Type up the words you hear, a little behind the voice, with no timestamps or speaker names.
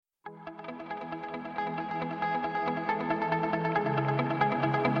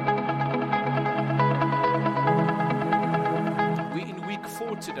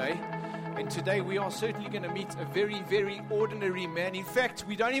today we are certainly going to meet a very, very ordinary man. In fact,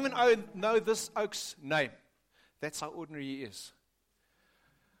 we don't even know this oak's name. That's how ordinary he is.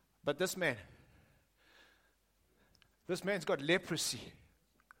 But this man's got leprosy.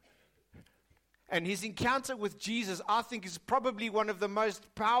 And his encounter with Jesus, I think, is probably one of the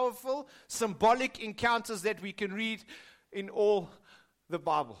most powerful, symbolic encounters that we can read in all the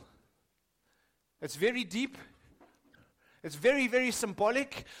Bible. It's very deep. It's very, very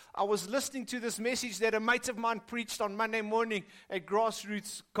symbolic. I was listening to this message that a mate of mine preached on Monday morning at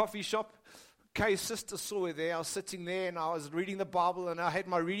Grassroots Coffee Shop. Kay's sister saw her there. I was sitting there and I was reading the Bible and I had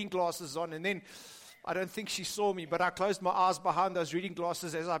my reading glasses on, and then I don't think she saw me, but I closed my eyes behind those reading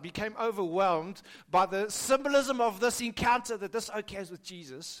glasses as I became overwhelmed by the symbolism of this encounter that this oak has with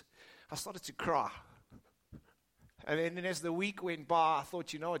Jesus. I started to cry. And then as the week went by, I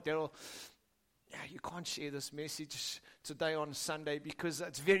thought, you know what, Daryl, you can't share this message today on Sunday because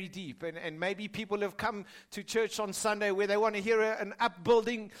it's very deep. And maybe people have come to church on Sunday where they want to hear an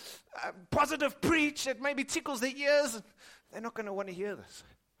upbuilding, positive preach that maybe tickles their ears. They're not going to want to hear this.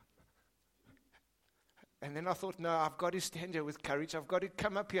 And then I thought, no, I've got to stand here with courage. I've got to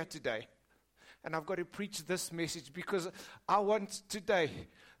come up here today. And I've got to preach this message because I want today,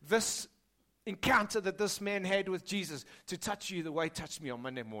 this encounter that this man had with Jesus, to touch you the way it touched me on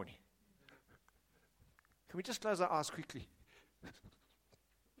Monday morning. Can we just close our eyes quickly?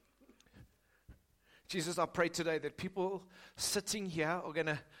 Jesus, I pray today that people sitting here are going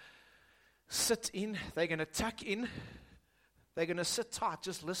to sit in, they're going to tuck in, they're going to sit tight,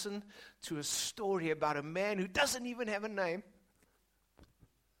 just listen to a story about a man who doesn't even have a name.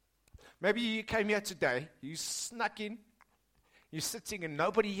 Maybe you came here today, you snuck in, you're sitting and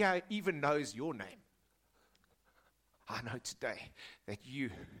nobody here even knows your name. I know today that you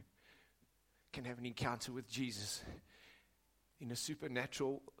can have an encounter with Jesus in a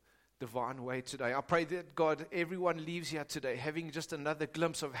supernatural, divine way today. I pray that, God, everyone leaves here today having just another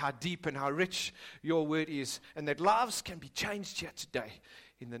glimpse of how deep and how rich your word is, and that lives can be changed here today.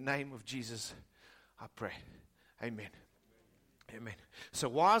 In the name of Jesus, I pray. Amen. Amen. So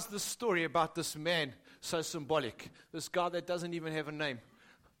why is this story about this man so symbolic? This guy that doesn't even have a name.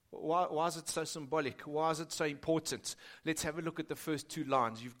 Why is it so symbolic? Why is it so important? Let's have a look at the first two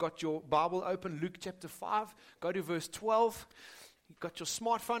lines. You've got your Bible open, Luke chapter 5. Go to verse 12. You've got your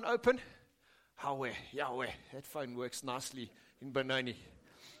smartphone open. Yahweh. That phone works nicely in Benoni.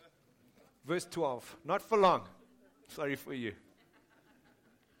 Verse 12. Not for long. Sorry for you.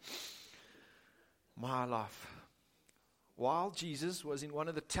 My life. While Jesus was in one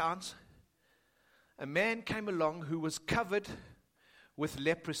of the towns, a man came along who was covered with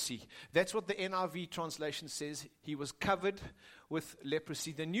leprosy. That's what the NIV translation says. He was covered with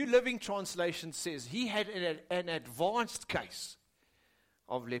leprosy. The New Living Translation says he had an advanced case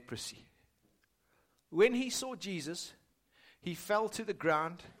of leprosy. When he saw Jesus, he fell to the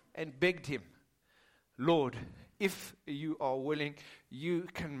ground and begged him, Lord, if you are willing, you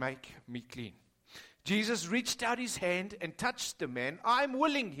can make me clean. Jesus reached out his hand and touched the man. I'm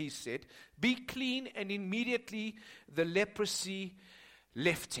willing, he said. Be clean. And immediately the leprosy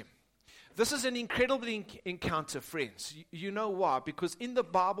left him. This is an incredible encounter, friends. You know why? Because in the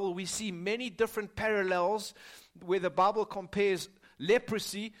Bible we see many different parallels where the Bible compares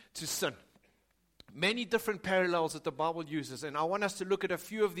leprosy to sin. Many different parallels that the Bible uses. And I want us to look at a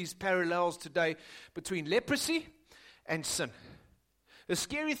few of these parallels today between leprosy and sin. The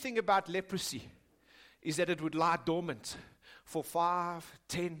scary thing about leprosy is that it would lie dormant for 5,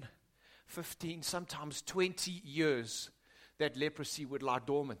 10, 15, sometimes 20 years. That leprosy would lie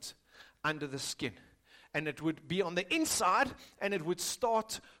dormant under the skin. And it would be on the inside, and it would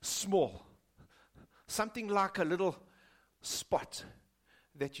start small. Something like a little spot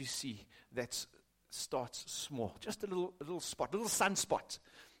that you see that starts small. Just a little spot, a little sunspot.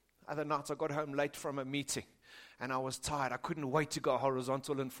 Other nights I got home late from a meeting, and I was tired. I couldn't wait to go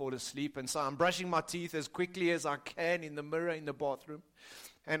horizontal and fall asleep. And so I'm brushing my teeth as quickly as I can in the mirror in the bathroom.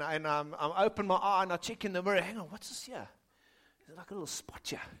 And I open my eye, and I check in the mirror. Hang on, what's this here? There's like a little spot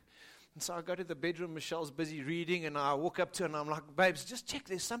here. And so I go to the bedroom. Michelle's busy reading, and I walk up to her, and I'm like, babes, just check.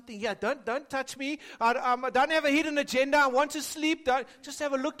 There's something here. Don't touch me. I don't have a hidden agenda. I want to sleep. Just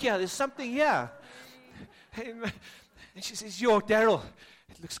have a look here. There's something here. And she says, yo, Daryl,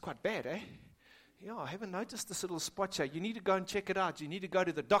 it looks quite bad, eh? Yeah, I haven't noticed this little spot here. You need to go and check it out. You need to go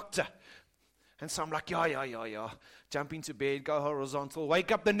to the doctor. And so I'm like, yeah. Jump into bed, go horizontal,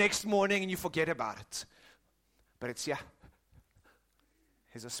 wake up the next morning, and you forget about it. But it's here.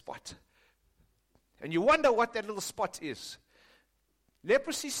 Here's a spot. And you wonder what that little spot is.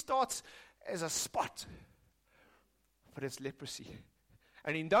 Leprosy starts as a spot, but it's leprosy.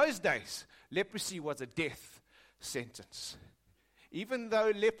 And in those days, leprosy was a death sentence. Even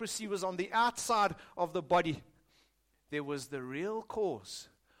though leprosy was on the outside of the body, there was the real cause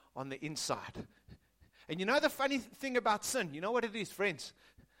on the inside. And you know the funny thing about sin? You know what it is, friends?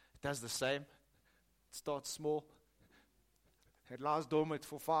 It does the same. It starts small. It lies dormant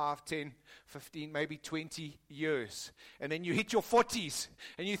for 5, 10, 15, maybe 20 years. And then you hit your 40s.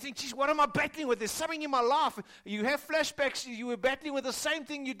 And you think, geez, what am I battling with? There's something in my life. You have flashbacks. You were battling with the same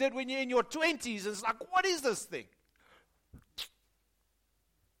thing you did when you're in your 20s. It's like, what is this thing?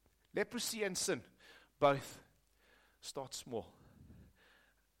 Leprosy and sin both start small.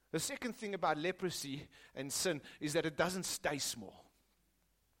 The second thing about leprosy and sin is that it doesn't stay small.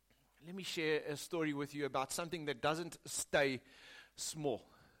 Let me share a story with you about something that doesn't stay small.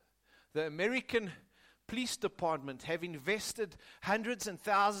 The American Police Department have invested hundreds and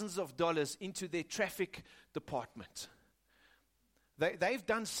thousands of dollars into their traffic department. They've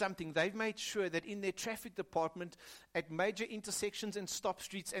done something. They've made sure that in their traffic department, at major intersections and stop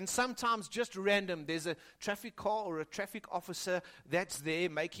streets, and sometimes just random, there's a traffic car or a traffic officer that's there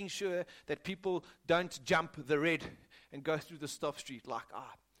making sure that people don't jump the red and go through the stop street like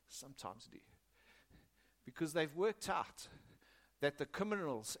sometimes do. Because they've worked out that the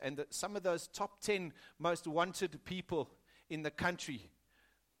criminals and some of those top 10 most wanted people in the country,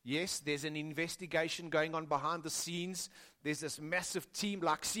 yes, there's an investigation going on behind the scenes. There's this massive team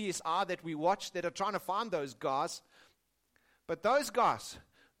like CSI that we watch that are trying to find those guys. But those guys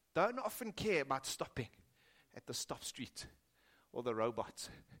don't often care about stopping at the stop street or the robots.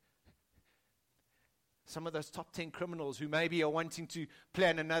 Some of those top 10 criminals who maybe are wanting to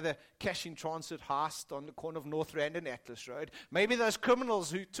plan another cash-in-transit heist on the corner of North Rand and Atlas Road. Maybe those criminals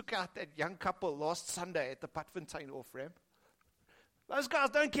who took out that young couple last Sunday at the Putfontein off-ramp. Those guys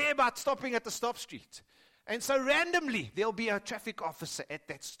don't care about stopping at the stop street. And so randomly, there'll be a traffic officer at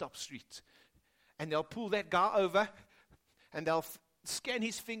that stop street. And they'll pull that guy over, and they'll scan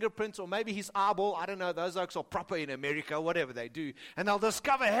his fingerprints or maybe his eyeball. I don't know, those oaks are proper in America, whatever they do. And they'll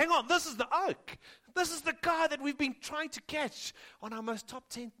discover, hang on, this is the oak. This is the guy that we've been trying to catch on our most top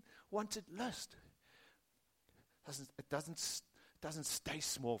 10 wanted list. It doesn't stay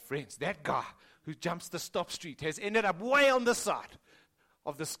small, friends. That guy who jumps the stop street has ended up way on the side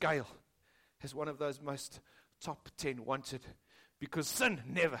of the scale as one of those most top 10 wanted, because sin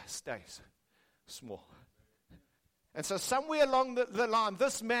never stays small. And so somewhere along the line,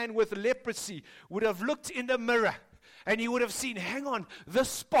 this man with leprosy would have looked in the mirror and he would have seen, hang on, this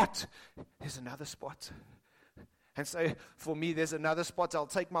spot, there's another spot. And so for me, there's another spot. I'll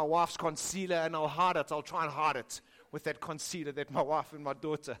take my wife's concealer and I'll hide it. I'll try and hide it with that concealer that my wife and my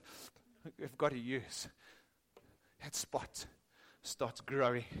daughter have got to use. That spot starts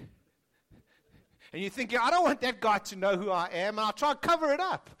growing. And you think, I don't want that guy to know who I am, and I'll try and cover it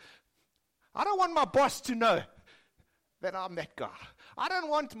up. I don't want my boss to know that I'm that guy. I don't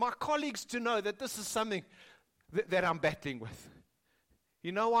want my colleagues to know that this is something that I'm battling with.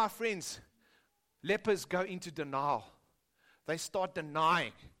 You know why, friends? Lepers go into denial. They start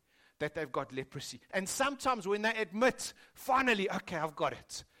denying that they've got leprosy. And sometimes when they admit, finally, okay, I've got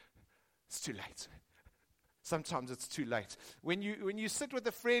it, it's too late. Sometimes it's too late. When you sit with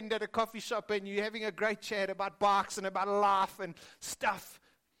a friend at a coffee shop and you're having a great chat about bikes and about life and stuff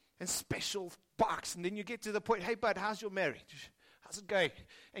and special bikes, and then you get to the point, hey, bud, how's your marriage? How's it going?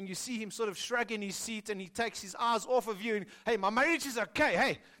 And you see him sort of shrug in his seat and he takes his eyes off of you and, hey, my marriage is okay.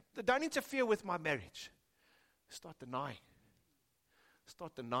 Hey, don't interfere with my marriage. Start denying.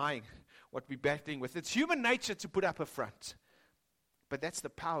 Start denying what we're battling with. It's human nature to put up a front. But that's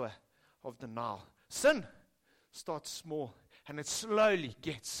the power of denial. Sin starts small and it slowly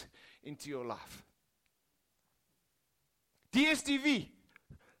gets into your life. DSTV.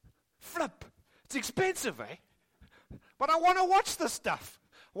 Flip. It's expensive, eh? But I want to watch this stuff.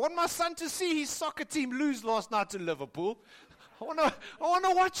 I want my son to see his soccer team lose last night to Liverpool. I want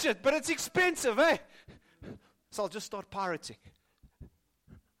to watch it, but it's expensive, eh? So I'll just start pirating.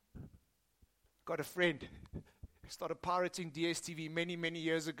 Got a friend who started pirating DSTV many, many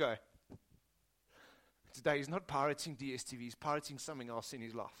years ago. Today he's not pirating DSTV, he's pirating something else in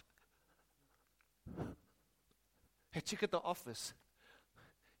his life. Hey, chick at the office.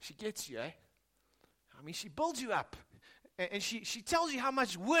 She gets you, eh? I mean, she builds you up. And she tells you how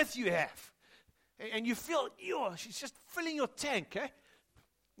much worth you have. And you feel, she's just filling your tank, eh?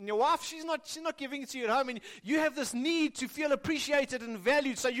 And your wife, she's not giving it to you at home. And you have this need to feel appreciated and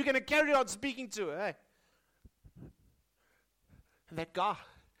valued, so you're going to carry on speaking to her, eh? And that guy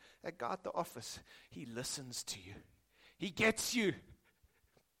at the office, he listens to you. He gets you.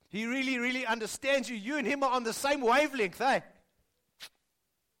 He really, really understands you. You and him are on the same wavelength, eh?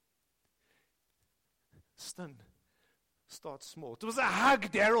 Sin starts small. It was a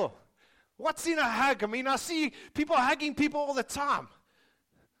hug, Daryl. What's in a hug? I mean, I see people hugging people all the time.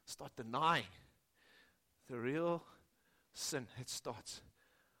 Start denying the real sin. It starts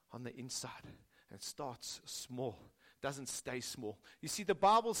on the inside. It starts small. It doesn't stay small. You see, the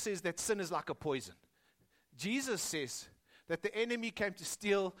Bible says that sin is like a poison. Jesus says that the enemy came to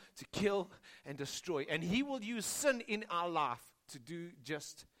steal, to kill, and destroy. And he will use sin in our life to do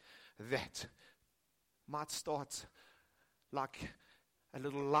just that. Might start like a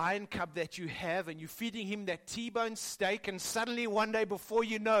little lion cub that you have, and you're feeding him that T-bone steak, and suddenly one day before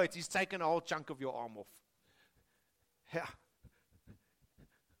you know it, he's taken a whole chunk of your arm off. Yeah.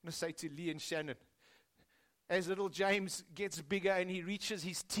 I'm going to say to Lee and Shannon, as little James gets bigger and he reaches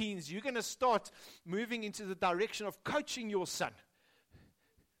his teens, you're going to start moving into the direction of coaching your son.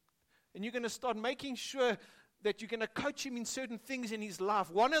 And you're going to start making sure that you're going to coach him in certain things in his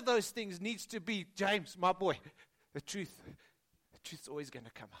life. One of those things needs to be, James, my boy, the truth's always going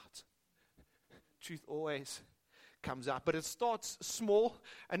to come out. Truth always comes out. But it starts small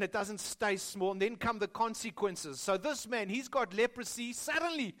and it doesn't stay small. And then come the consequences. So this man, he's got leprosy.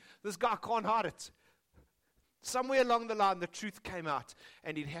 Suddenly, this guy can't hide it. Somewhere along the line, the truth came out,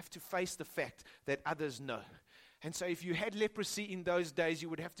 and he'd have to face the fact that others know. And so if you had leprosy in those days, you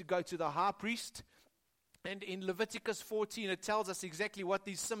would have to go to the high priest. And in Leviticus 14, it tells us exactly what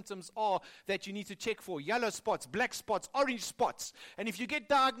these symptoms are that you need to check for. Yellow spots, black spots, orange spots. And if you get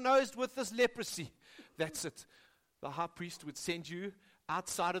diagnosed with this leprosy, that's it. The high priest would send you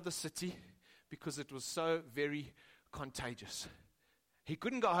outside of the city because it was so very contagious. He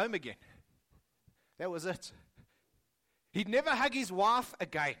couldn't go home again. That was it. He'd never hug his wife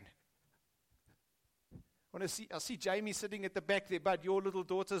again. I see Jamie sitting at the back there, but your little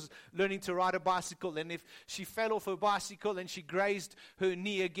daughter's learning to ride a bicycle, and if she fell off her bicycle and she grazed her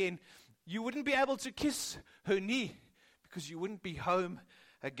knee again, you wouldn't be able to kiss her knee because you wouldn't be home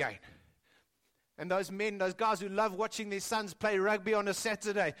again. And those men, those guys who love watching their sons play rugby on a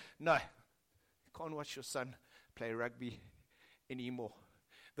Saturday, no, you can't watch your son play rugby anymore.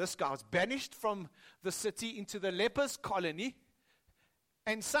 This guy was banished from the city into the lepers' colony.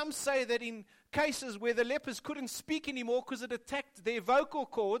 And some say that in cases where the lepers couldn't speak anymore because it attacked their vocal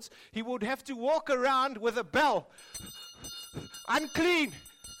cords, he would have to walk around with a bell. Unclean.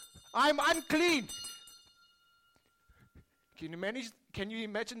 I'm unclean. Can you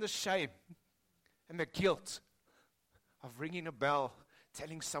imagine the shame and the guilt of ringing a bell,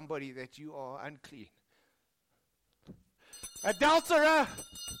 telling somebody that you are unclean? Adulterer,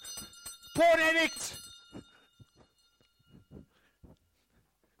 porn addict,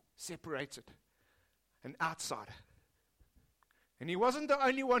 separated, an outsider. And he wasn't the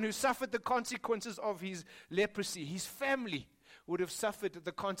only one who suffered the consequences of his leprosy. His family would have suffered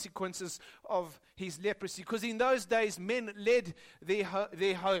the consequences of his leprosy, because in those days men led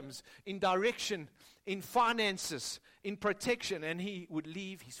their homes in direction, in finances, in protection, and he would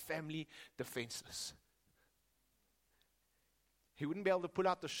leave his family defenseless. He wouldn't be able to pull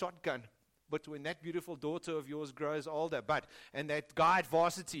out the shotgun. But when that beautiful daughter of yours grows older, and that guy at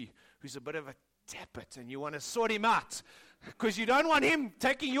varsity who's a bit of a tappet, and you want to sort him out because you don't want him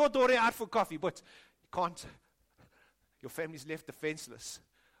taking your daughter out for coffee, but you can't. Your family's left defenseless,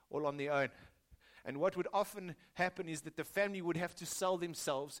 all on their own. And what would often happen is that the family would have to sell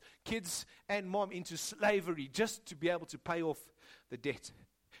themselves, kids and mom, into slavery just to be able to pay off the debt.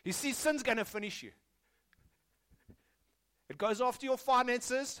 You see, sin's going to finish you. It goes after your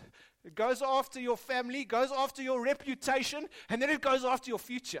finances, it goes after your family, it goes after your reputation, and then it goes after your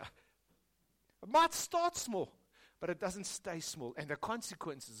future. It might start small, but it doesn't stay small. And the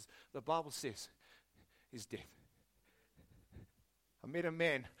consequences, the Bible says, is death. I met a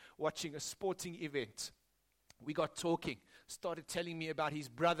man watching a sporting event. We got talking, started telling me about his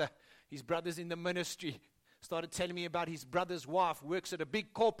brother. His brother's in the ministry. Started telling me about his brother's wife, works at a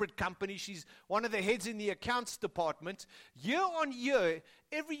big corporate company. She's one of the heads in the accounts department. Year on year,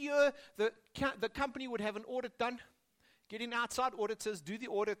 every year, the company would have an audit done. Get in outside auditors, do the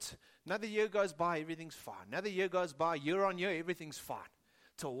audit. Another year goes by, everything's fine. Another year goes by, year on year, everything's fine.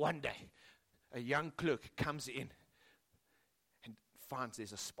 Till one day, a young clerk comes in and finds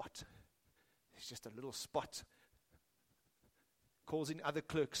there's a spot. There's just a little spot. Calls in other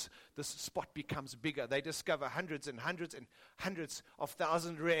clerks. This spot becomes bigger. They discover hundreds and hundreds and hundreds of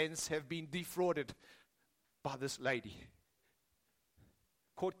thousand rands have been defrauded by this lady.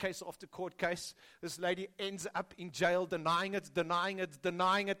 Court case after court case. This lady ends up in jail, denying it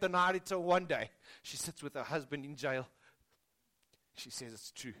till one day she sits with her husband in jail. She says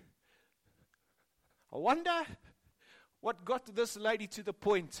it's true. I wonder what got this lady to the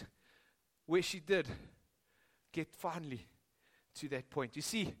point where she did get finally to that point. You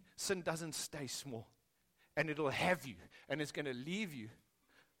see, sin doesn't stay small. And it'll have you. And it's going to leave you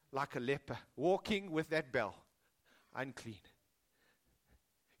like a leper, walking with that bell, unclean.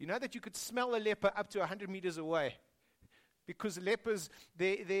 You know that you could smell a leper up to 100 meters away. Because lepers,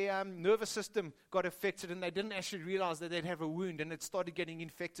 their nervous system got affected and they didn't actually realize that they'd have a wound, and it started getting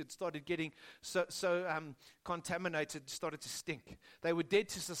infected, started getting so contaminated, started to stink. They were dead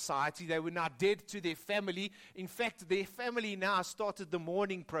to society. They were now dead to their family. In fact, their family now started the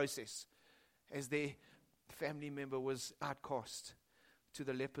mourning process as their family member was outcast to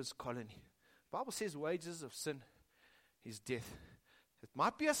the lepers' colony. The Bible says wages of sin is death. It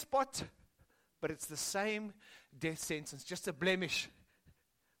might be a spot, but it's the same death sentence, just a blemish,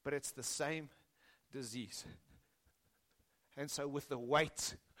 but it's the same disease. And so with the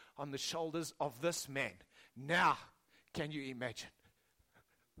weight on the shoulders of this man, now can you imagine?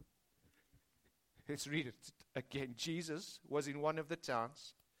 Let's read it again. Jesus was in one of the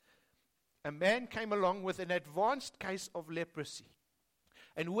towns. A man came along with an advanced case of leprosy.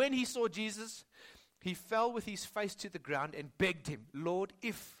 And when he saw Jesus, he fell with his face to the ground and begged him, Lord,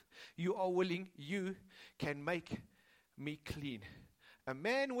 if you are willing, you can make me clean. A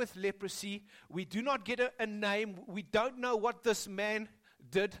man with leprosy, we do not get a name. We don't know what this man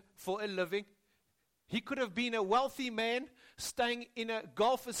did for a living. He could have been a wealthy man staying in a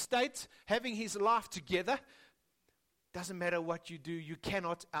golf estate, having his life together. Doesn't matter what you do, you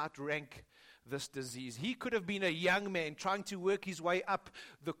cannot outrank this disease. He could have been a young man trying to work his way up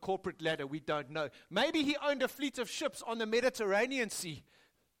the corporate ladder. We don't know. Maybe he owned a fleet of ships on the Mediterranean Sea.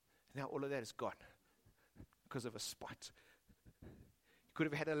 Now all of that is gone because of a spot. He could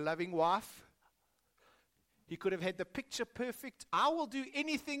have had a loving wife. He could have had the picture perfect, I will do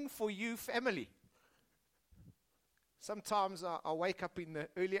anything for you family. Sometimes I wake up in the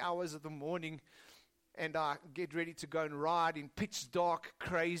early hours of the morning and I get ready to go and ride in pitch dark,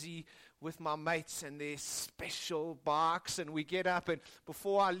 crazy with my mates and their special bikes. And we get up, and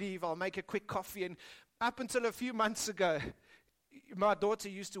before I leave, I'll make a quick coffee. And up until a few months ago, my daughter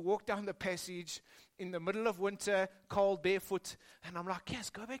used to walk down the passage in the middle of winter, cold, barefoot. And I'm like, yes,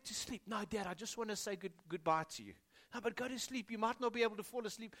 go back to sleep. No, Dad, I just want to say goodbye to you. No, but go to sleep. You might not be able to fall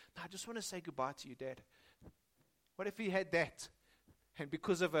asleep. No, I just want to say goodbye to you, Dad. What if he had that? And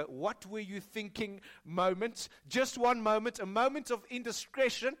because of a what were you thinking moment, just one moment, a moment of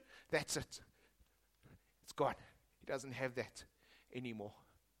indiscretion, that's it. It's gone. He doesn't have that anymore.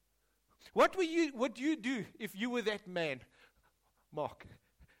 What would you do if you were that man, Mark?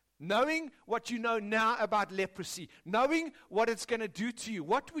 Knowing what you know now about leprosy, knowing what it's going to do to you,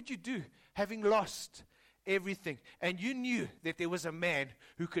 what would you do having lost everything? And you knew that there was a man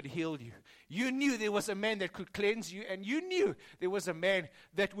who could heal you. You knew there was a man that could cleanse you, and you knew there was a man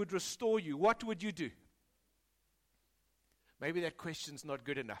that would restore you. What would you do? Maybe that question's not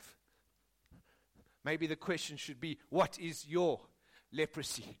good enough. Maybe the question should be, what is your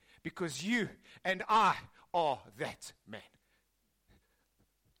leprosy? Because you and I are that man.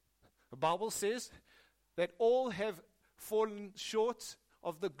 The Bible says that all have fallen short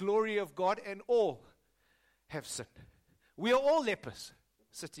of the glory of God, and all have sinned. We are all lepers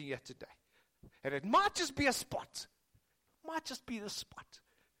sitting here today. And it might just be a spot. Might just be the spot.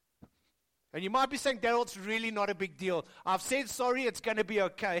 And you might be saying, Daryl, it's really not a big deal. I've said sorry, it's going to be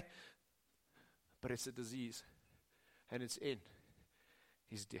okay. But it's a disease. And its end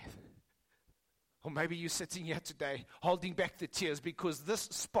is death. Or maybe you're sitting here today holding back the tears because this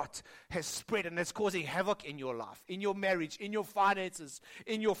spot has spread and it's causing havoc in your life, in your marriage, in your finances,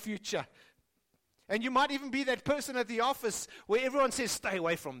 in your future. And you might even be that person at the office where everyone says, stay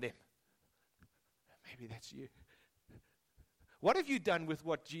away from them. Maybe that's you. What have you done with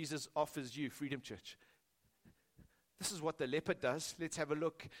what Jesus offers you, Freedom Church? This is what the leper does. Let's have a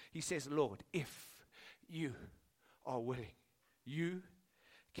look. He says, Lord, if you are willing, you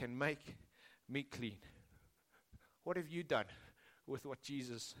can make me clean. What have you done with what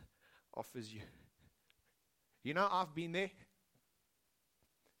Jesus offers you? You know, I've been there.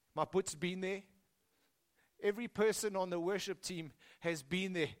 My put's been there. Every person on the worship team has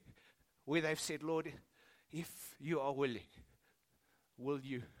been there where they've said, Lord, if you are willing, will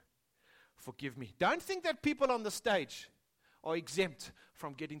you forgive me? Don't think that people on the stage are exempt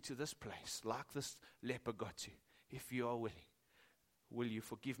from getting to this place like this leper got to. If you are willing, will you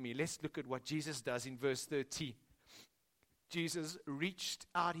forgive me? Let's look at what Jesus does in verse 13. Jesus reached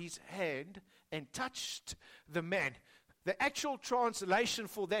out his hand and touched the man. The actual translation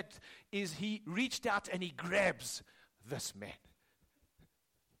for that is he reached out and he grabs this man.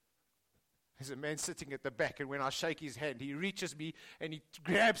 There's a man sitting at the back, and when I shake his hand, he reaches me and he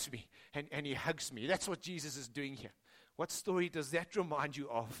grabs me and he hugs me. That's what Jesus is doing here. What story does that remind you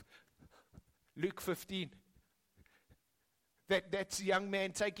of? Luke 15. That's a young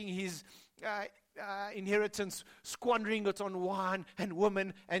man taking his inheritance, squandering it on wine and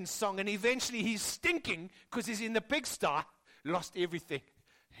women and song, and eventually he's stinking because he's in the pigsty, lost everything.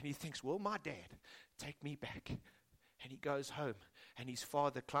 And he thinks, will my dad take me back? And he goes home, and his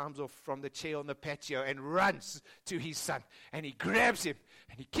father climbs off from the chair on the patio and runs to his son. And he grabs him,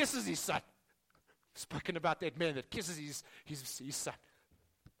 and he kisses his son. Spoken about that man that kisses his son.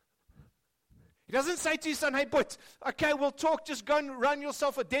 He doesn't say to his son, hey, but, okay, we'll talk, just go and run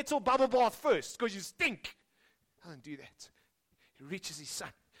yourself a Dettol bubble bath first, because you stink. He doesn't do that. He reaches his son,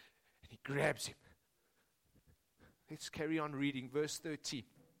 and he grabs him. Let's carry on reading, verse 13.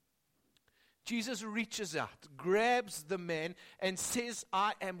 Jesus reaches out, grabs the man, and says,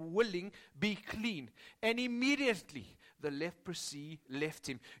 I am willing, be clean. And immediately the leprosy left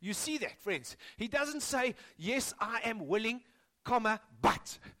him. You see that, friends? He doesn't say, yes, I am willing, comma,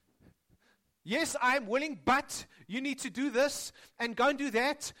 but. Yes, I am willing, but you need to do this and go and do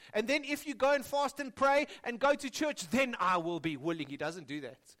that. And then if you go and fast and pray and go to church, then I will be willing. He doesn't do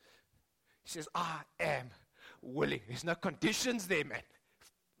that. He says, I am willing. There's no conditions there, man.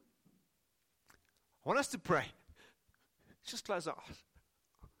 I want us to pray. Let's just close our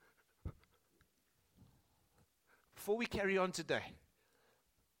eyes. Before we carry on today,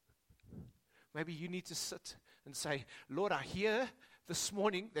 maybe you need to sit and say, Lord, I hear this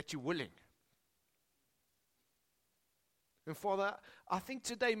morning that you're willing. And Father, I think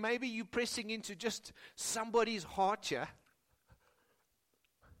today maybe you're pressing into just somebody's heart here.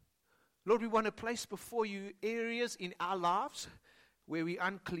 Lord, we want to place before you areas in our lives where we're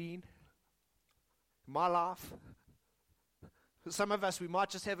unclean. My life. For some of us, we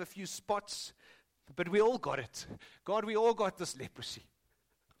might just have a few spots, but we all got it. God, we all got this leprosy.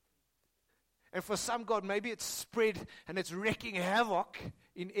 And for some, God, maybe it's spread and it's wreaking havoc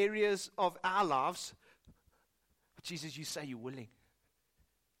in areas of our lives. But Jesus, you say you're willing.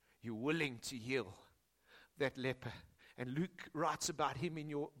 You're willing to heal that leper. And Luke writes about him in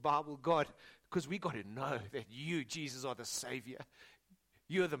your Bible, God, because we got to know that you, Jesus, are the Savior.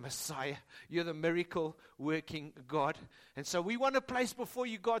 You're the Messiah. You're the miracle-working God. And so we want to place before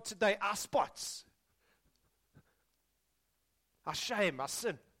you, God, today our spots, our shame, our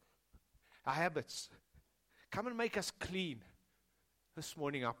sin, our habits. Come and make us clean this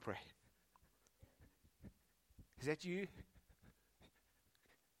morning, I pray. Is that you?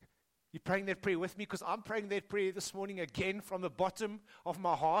 You praying that prayer with me? Because I'm praying that prayer this morning again from the bottom of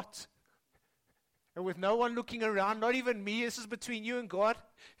my heart. And with no one looking around, not even me, this is between you and God.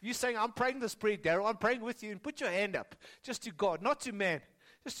 If you're saying, I'm praying this prayer, Daryl, I'm praying with you, and put your hand up, just to God, not to man,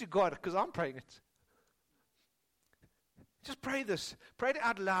 just to God, because I'm praying it. Just pray this. Pray it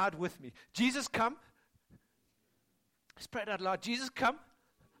out loud with me. Jesus, come. Let's pray it out loud. Jesus, come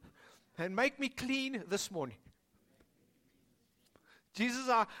and make me clean this morning. Jesus,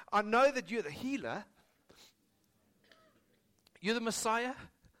 I know that you're the healer. You're the Messiah.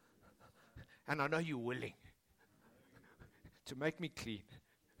 And I know you're willing to make me clean.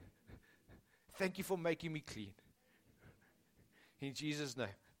 Thank you for making me clean. In Jesus' name.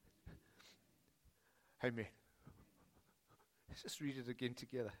 Amen. Let's just read it again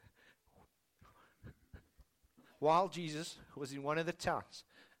together. While Jesus was in one of the towns,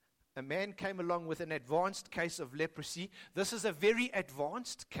 a man came along with an advanced case of leprosy. This is a very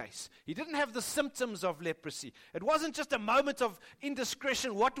advanced case. He didn't have the symptoms of leprosy. It wasn't just a moment of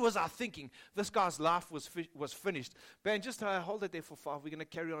indiscretion. What was I thinking? This guy's life was finished. Ben, just hold it there for 5. We're going to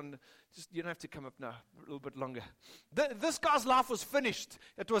carry on. You don't have to come up now. A little bit longer. This guy's life was finished.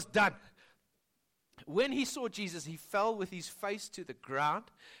 It was done. When he saw Jesus, he fell with his face to the ground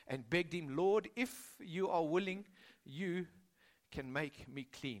and begged him, Lord, if you are willing, you can make me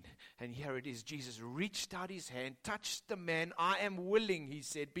clean. And here it is. Jesus reached out his hand, touched the man. I am willing, he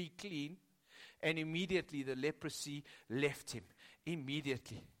said, be clean. And immediately the leprosy left him.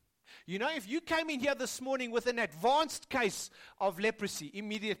 Immediately. You know, if you came in here this morning with an advanced case of leprosy,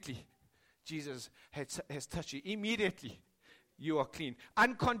 immediately Jesus has touched you. Immediately you are clean.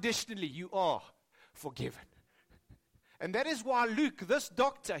 Unconditionally you are forgiven. And that is why Luke, this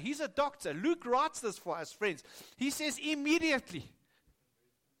doctor, he's a doctor. Luke writes this for us, friends. He says immediately.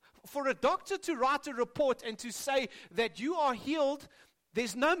 For a doctor to write a report and to say that you are healed,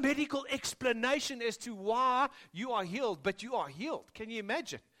 there's no medical explanation as to why you are healed, but you are healed. Can you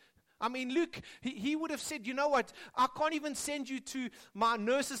imagine? I mean, Luke, he would have said, you know what, I can't even send you to my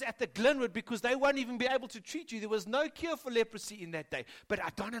nurses at the Glenwood because they won't even be able to treat you. There was no cure for leprosy in that day. But I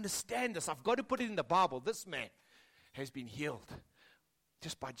don't understand this. I've got to put it in the Bible. This man has been healed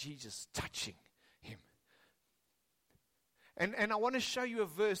just by Jesus touching him. And I want to show you a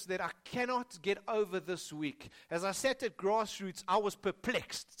verse that I cannot get over this week. As I sat at Grassroots, I was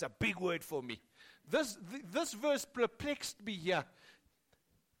perplexed. It's a big word for me. This verse perplexed me here.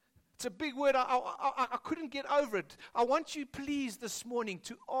 It's a big word. I couldn't get over it. I want you, please, this morning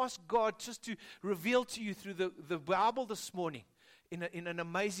to ask God just to reveal to you through the Bible this morning in an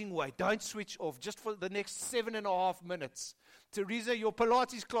amazing way. Don't switch off just for the next 7.5 minutes. Teresa, your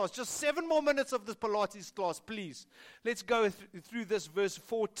Pilates class, just 7 more minutes of this Pilates class, please. Let's go through this verse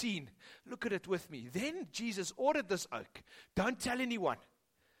 14. Look at it with me. Then Jesus ordered this oak. Don't tell anyone,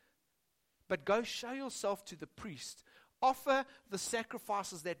 but go show yourself to the priest. Offer the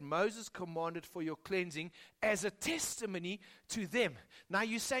sacrifices that Moses commanded for your cleansing as a testimony to them. Now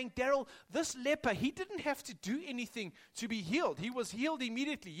you're saying, Daryl, this leper, he didn't have to do anything to be healed. He was healed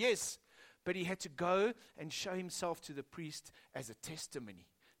immediately, yes. But he had to go and show himself to the priest as a testimony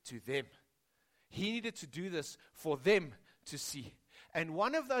to them. He needed to do this for them to see. And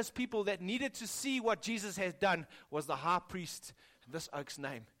one of those people that needed to see what Jesus has done was the high priest. This oak's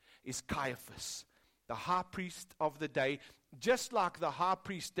name is Caiaphas, the high priest of the day, just like the high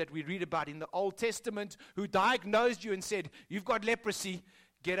priest that we read about in the Old Testament who diagnosed you and said, you've got leprosy,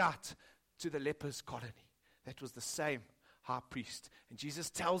 get out to the lepers' colony. That was the same high priest. And Jesus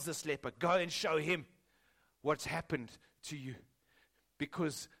tells this leper, go and show him what's happened to you.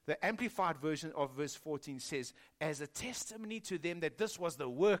 Because the Amplified version of verse 14 says, as a testimony to them that this was the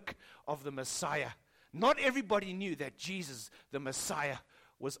work of the Messiah. Not everybody knew that Jesus, the Messiah,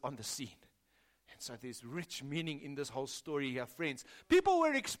 was on the scene. And so there's rich meaning in this whole story here, friends. People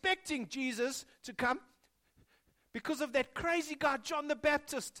were expecting Jesus to come because of that crazy guy, John the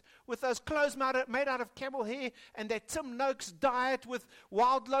Baptist, with those clothes made out of camel hair and that Tim Noakes diet with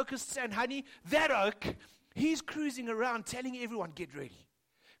wild locusts and honey. That oak, he's cruising around telling everyone, get ready,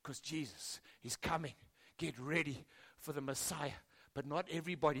 because Jesus is coming. Get ready for the Messiah. But not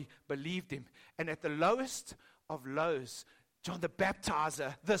everybody believed him. And at the lowest of lows, John the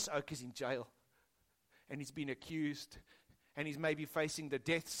Baptizer, this oak is in jail. And he's been accused. And he's maybe facing the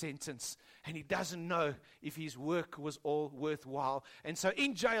death sentence. And he doesn't know if his work was all worthwhile. And so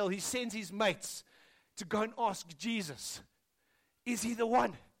in jail, he sends his mates to go and ask Jesus, is he the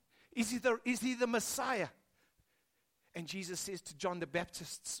one? Is he the Messiah? And Jesus says to John the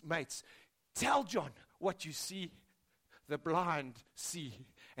Baptist's mates, tell John what you see. The blind see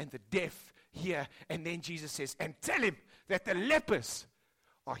and the deaf hear. And then Jesus says, and tell him that the lepers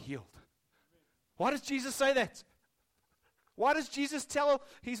are healed. Why does Jesus say that? Why does Jesus tell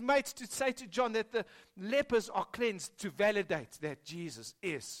his mates to say to John that the lepers are cleansed, to validate that Jesus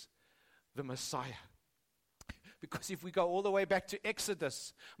is the Messiah? Because if we go all the way back to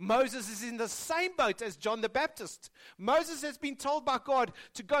Exodus, Moses is in the same boat as John the Baptist. Moses has been told by God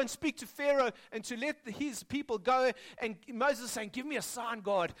to go and speak to Pharaoh and to let his people go. And Moses is saying, give me a sign,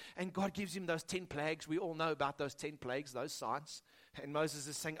 God. And God gives him those 10 plagues. We all know about those 10 plagues, those signs. And Moses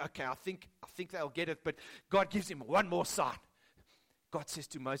is saying, okay, I think they'll get it. But God gives him one more sign. God says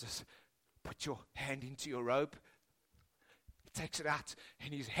to Moses, put your hand into your robe. He takes it out,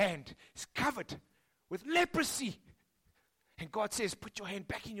 and his hand is covered with leprosy. And God says, put your hand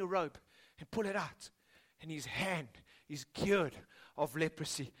back in your robe and pull it out. And his hand is cured of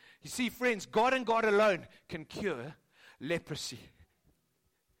leprosy. You see, friends, God and God alone can cure leprosy.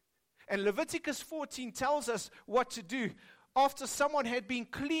 And Leviticus 14 tells us what to do. After someone had been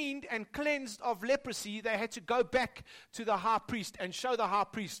cleaned and cleansed of leprosy, they had to go back to the high priest and show the high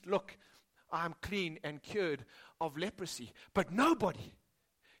priest, look, I'm clean and cured of leprosy. But nobody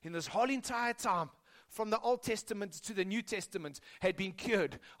in this whole entire time, from the Old Testament to the New Testament, had been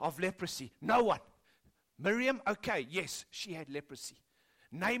cured of leprosy. No one. Miriam, okay, yes, she had leprosy.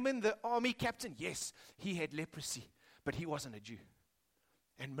 Naaman, the army captain, yes, he had leprosy, but he wasn't a Jew.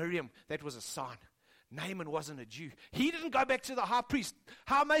 And Miriam, that was a sign. Naaman wasn't a Jew. He didn't go back to the high priest.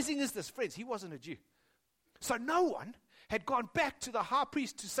 How amazing is this, friends? He wasn't a Jew. So no one had gone back to the high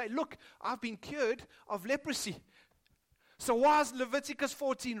priest to say, look, I've been cured of leprosy. So why is Leviticus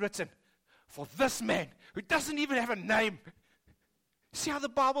 14 written? For this man who doesn't even have a name. See how the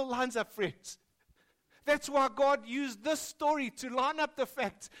Bible lines up, friends? That's why God used this story to line up the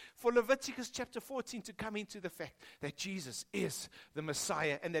fact for Leviticus chapter 14 to come into the fact that Jesus is the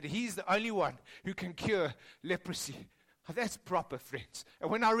Messiah and that he's the only one who can cure leprosy. That's proper, friends. And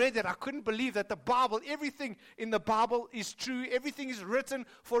when I read that, I couldn't believe that the Bible, everything in the Bible is true. Everything is written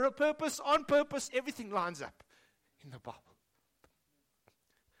for a purpose, on purpose. Everything lines up in the Bible.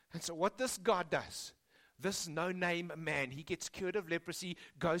 And so what this God does, this no-name man, he gets cured of leprosy,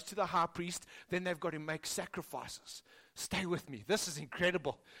 goes to the high priest, then they've got to make sacrifices. Stay with me. This is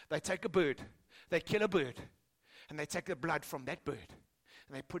incredible. They take a bird, they kill a bird, and they take the blood from that bird,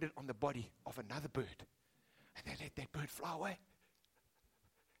 and they put it on the body of another bird, and they let that bird fly away.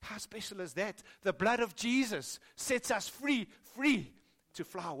 How special is that? The blood of Jesus sets us free to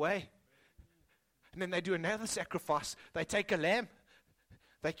fly away. And then they do another sacrifice. They take a lamb.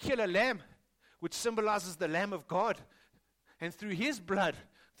 They kill a lamb, which symbolizes the Lamb of God. And through his blood,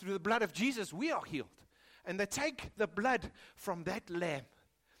 through the blood of Jesus, we are healed. And they take the blood from that lamb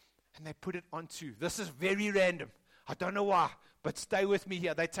and they put it onto, this is very random. I don't know why, but stay with me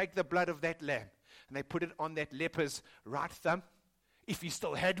here. They take the blood of that lamb and they put it on that leper's right thumb. If he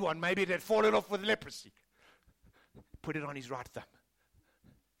still had one, maybe it had fallen off with leprosy. Put it on his right thumb.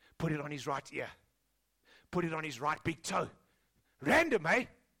 Put it on his right ear. Put it on his right big toe. Random, eh?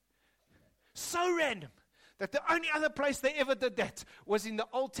 So random that the only other place they ever did that was in the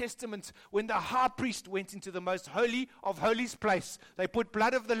Old Testament when the high priest went into the most holy of holies place. They put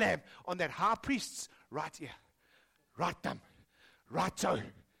blood of the lamb on that high priest's right ear, right thumb, right toe.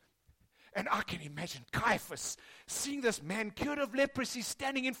 And I can imagine Caiaphas seeing this man cured of leprosy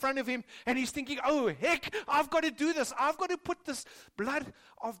standing in front of him, and he's thinking, oh, heck, I've got to do this. I've got to put this blood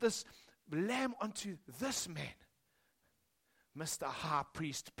of this lamb onto this man. Mr. High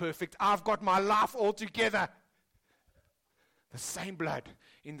Priest, perfect. I've got my life all together. The same blood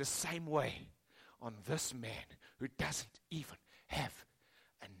in the same way on this man who doesn't even have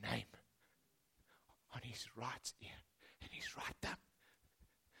a name on his right ear and his right thumb.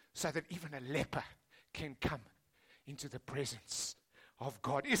 So that even a leper can come into the presence of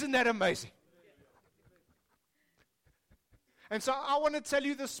God. Isn't that amazing? And so I want to tell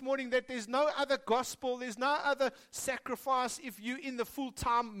you this morning that there's no other gospel, there's no other sacrifice. If you're in the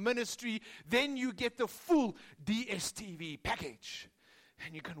full-time ministry, then you get the full DSTV package.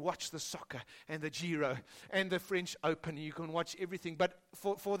 And you can watch the soccer and the Giro and the French Open. You can watch everything. But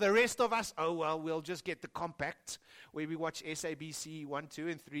for the rest of us, oh, well, we'll just get the compact where we watch SABC 1, 2,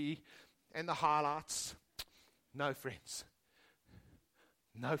 and 3 and the highlights. No, friends.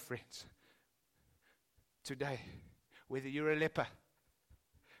 No, friends. Today, whether you're a leper,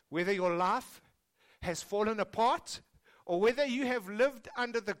 whether your life has fallen apart, or whether you have lived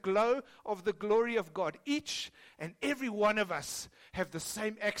under the glow of the glory of God, each and every one of us have the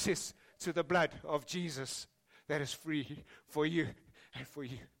same access to the blood of Jesus that is free for you and for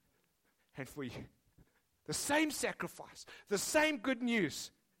you and for you. The same sacrifice, the same good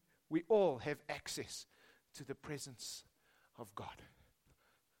news. We all have access to the presence of God.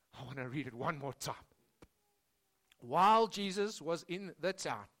 I want to read it one more time. While Jesus was in the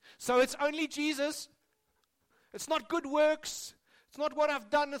town. So it's only Jesus. It's not good works. It's not what I've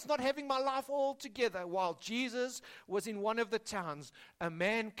done. It's not having my life all together. While Jesus was in one of the towns, a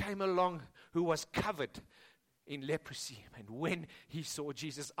man came along who was covered in leprosy. And when he saw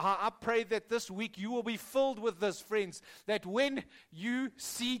Jesus, I pray that this week you will be filled with this, friends, that when you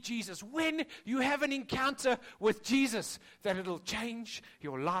see Jesus, when you have an encounter with Jesus, that it'll change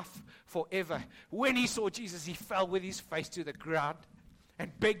your life forever. When he saw Jesus, he fell with his face to the ground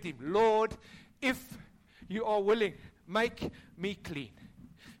and begged him, Lord, if you are willing, make me clean.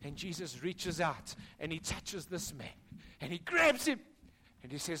 And Jesus reaches out and he touches this man and he grabs him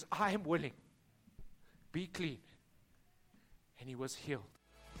and he says, I am willing. Be clean. And he was healed